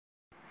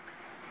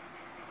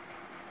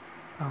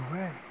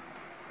Alright,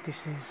 this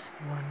is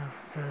one of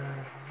the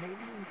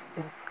main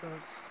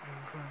podcasts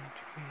I'm going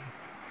to be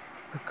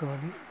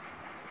recording.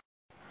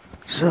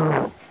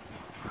 So,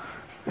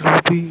 it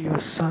will be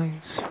a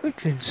science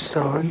fiction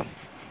story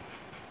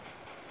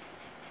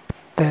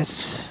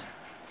that's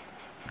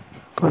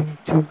going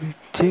to be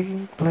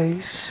taking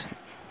place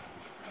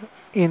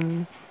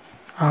in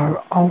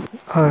our own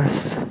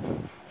Earth.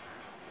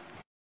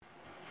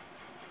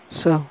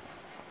 So,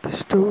 the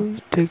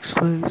story takes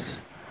place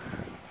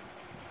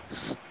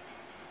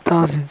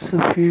thousands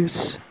of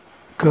years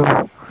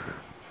ago,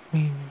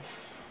 in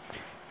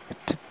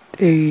the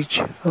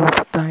age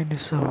of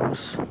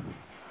dinosaurs.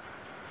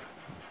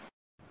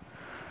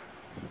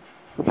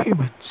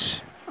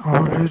 Humans are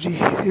already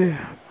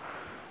there,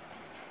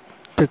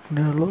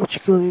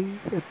 technologically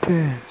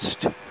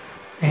advanced,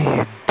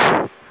 and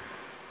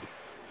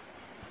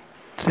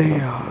they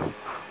are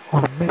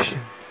on a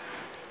mission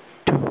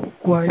to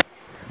wipe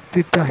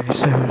the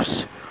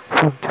dinosaurs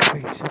from the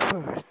face of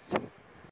Earth.